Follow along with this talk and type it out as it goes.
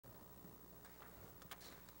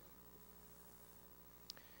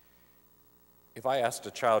If I asked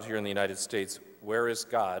a child here in the United States, where is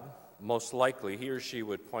God? Most likely he or she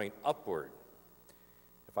would point upward.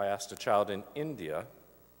 If I asked a child in India,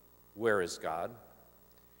 where is God?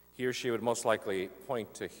 He or she would most likely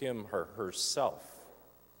point to him or herself.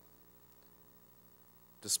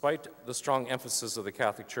 Despite the strong emphasis of the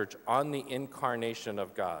Catholic Church on the incarnation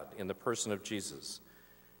of God in the person of Jesus,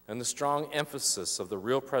 and the strong emphasis of the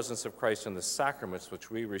real presence of Christ in the sacraments which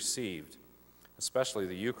we received, especially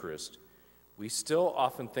the Eucharist, we still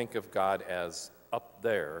often think of God as up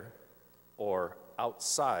there or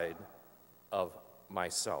outside of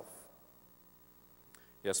myself.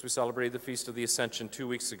 Yes, we celebrated the Feast of the Ascension 2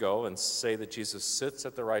 weeks ago and say that Jesus sits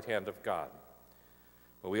at the right hand of God.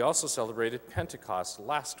 But we also celebrated Pentecost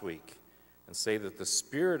last week and say that the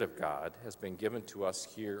Spirit of God has been given to us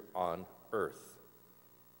here on earth.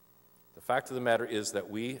 The fact of the matter is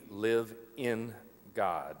that we live in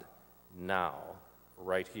God now,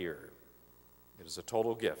 right here. It is a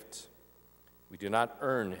total gift. We do not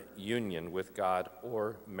earn union with God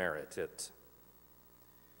or merit it.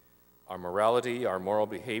 Our morality, our moral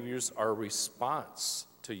behaviors are a response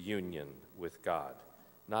to union with God,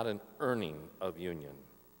 not an earning of union.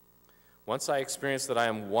 Once I experience that I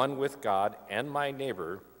am one with God and my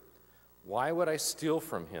neighbor, why would I steal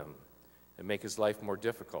from him and make his life more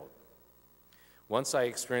difficult? Once I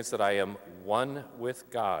experience that I am one with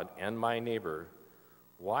God and my neighbor,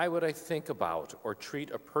 why would I think about or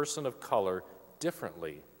treat a person of color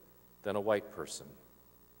differently than a white person?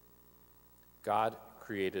 God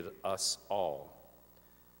created us all.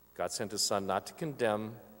 God sent his Son not to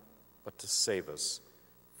condemn, but to save us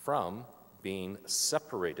from being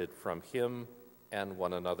separated from him and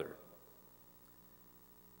one another.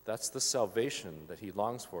 That's the salvation that he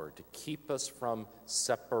longs for, to keep us from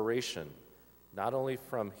separation, not only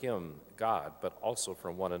from him, God, but also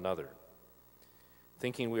from one another.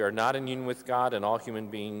 Thinking we are not in union with God and all human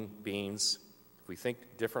beings, if we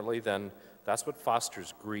think differently, then that's what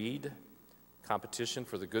fosters greed, competition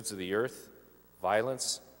for the goods of the earth,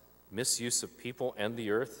 violence, misuse of people and the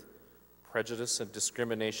earth, prejudice and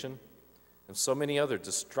discrimination, and so many other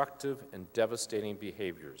destructive and devastating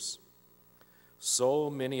behaviors. So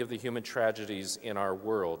many of the human tragedies in our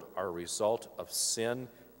world are a result of sin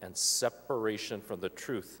and separation from the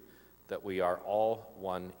truth that we are all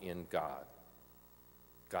one in God.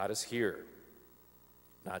 God is here,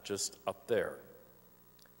 not just up there.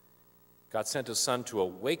 God sent his Son to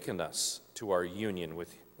awaken us to our union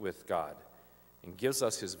with God and gives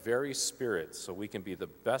us his very Spirit so we can be the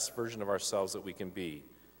best version of ourselves that we can be.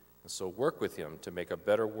 And so work with him to make a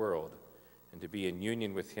better world and to be in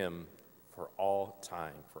union with him for all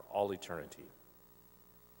time, for all eternity.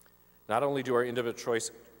 Not only do our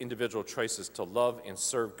individual choices to love and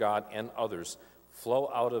serve God and others flow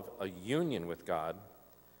out of a union with God,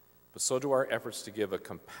 but so do our efforts to give a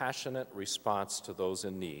compassionate response to those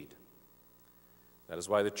in need. That is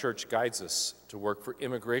why the Church guides us to work for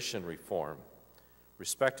immigration reform,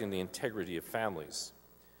 respecting the integrity of families,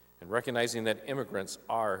 and recognizing that immigrants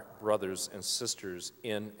are brothers and sisters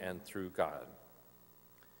in and through God.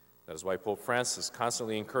 That is why Pope Francis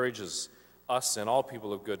constantly encourages us and all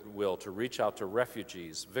people of goodwill to reach out to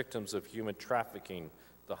refugees, victims of human trafficking,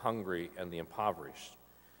 the hungry, and the impoverished.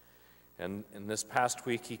 And in this past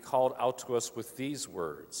week, he called out to us with these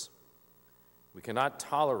words: we cannot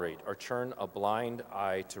tolerate or turn a blind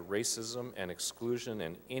eye to racism and exclusion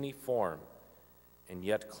in any form, and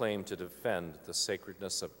yet claim to defend the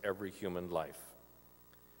sacredness of every human life.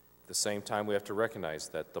 At the same time, we have to recognize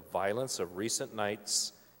that the violence of recent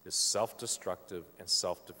nights is self-destructive and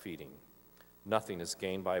self-defeating. Nothing is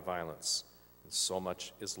gained by violence, and so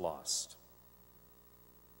much is lost.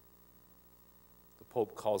 The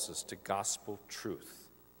Pope calls us to gospel truth,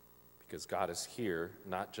 because God is here,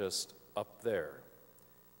 not just up there.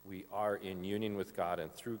 We are in union with God,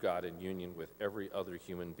 and through God in union with every other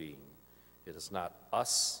human being. It is not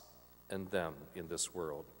us and them in this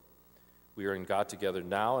world. We are in God together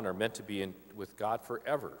now and are meant to be with God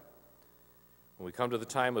forever. When we come to the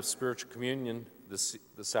time of spiritual communion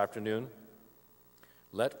this afternoon,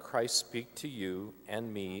 let Christ speak to you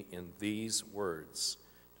and me in these words.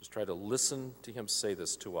 Just try to listen to him say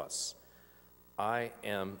this to us. I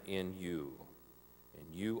am in you, and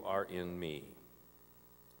you are in me.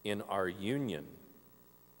 In our union,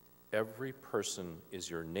 every person is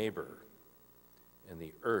your neighbor, and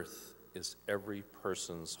the earth is every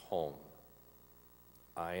person's home.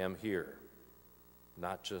 I am here,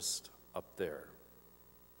 not just up there.